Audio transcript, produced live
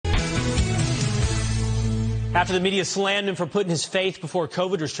After the media slammed him for putting his faith before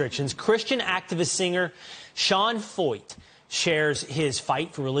COVID restrictions, Christian activist singer Sean Feucht shares his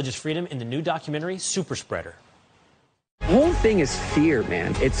fight for religious freedom in the new documentary, SUPERSPREADER. The whole thing is fear,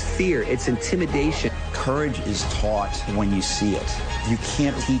 man. It's fear. It's intimidation. Courage is taught when you see it. You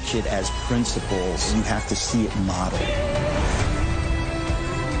can't teach it as principles. You have to see it modeled.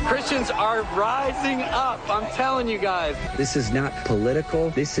 Christians are rising up. I'm telling you guys. This is not political.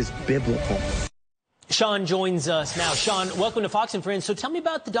 This is biblical. Sean joins us now. Sean, welcome to Fox and Friends. So tell me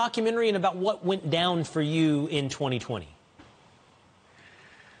about the documentary and about what went down for you in 2020.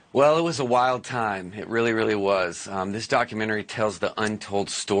 Well, it was a wild time. It really, really was. This documentary tells the untold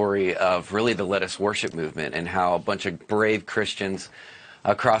story of really the Let Us Worship movement and how a bunch of brave Christians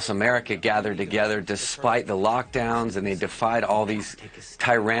across America gathered together despite the lockdowns, and they defied all these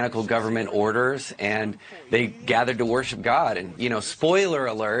tyrannical government orders, and they gathered to worship God. And, you know, spoiler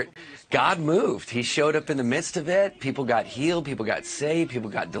alert, God moved. He showed up in the midst of it. People got healed, people got saved,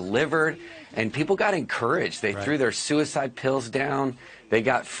 people got delivered, and people got encouraged. They threw their suicide pills down. They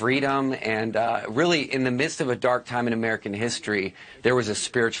got freedom, and really, in the midst of a dark time in American history, there was a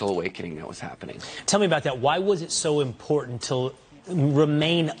spiritual awakening that was happening. Tell me about that. Why was it so important to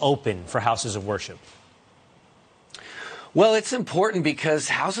remain open for houses of worship? Well, it's important because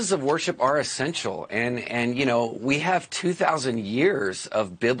houses of worship are essential. And you know, we have 2,000 years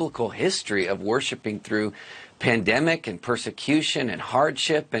of biblical history of worshiping through pandemic and persecution and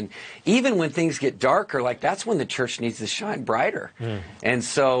hardship. And even when things get darker, like that's when the church needs to shine brighter. And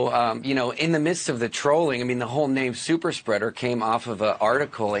so, you know, in the midst of the trolling, I mean, the whole name SUPERSPREADER came off of an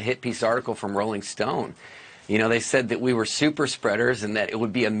article, a hit piece article from Rolling Stone. You know, they said that we were super spreaders and that it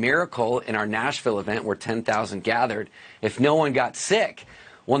would be a miracle in our Nashville event where 10,000 gathered if no one got sick.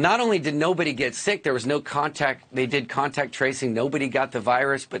 Well, not only did nobody get sick, there was no contact. They did contact tracing. Nobody got the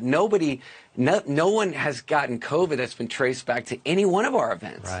virus, but no one has gotten COVID that's been traced back to any one of our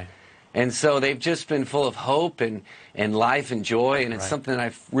events. Right. And so they've just been full of hope and life and joy, and it's something that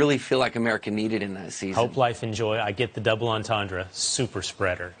I really feel like America needed in that season. Hope, life, and joy. I get the double entendre,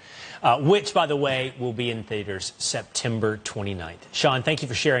 SUPERSPREADER, which, by the way, will be in theaters September 29th. Sean, thank you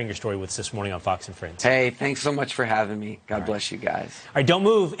for sharing your story with us this morning on Fox and Friends. Hey, thanks so much for having me. God bless you guys. All right, don't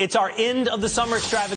move. It's our end of the summer extravaganza.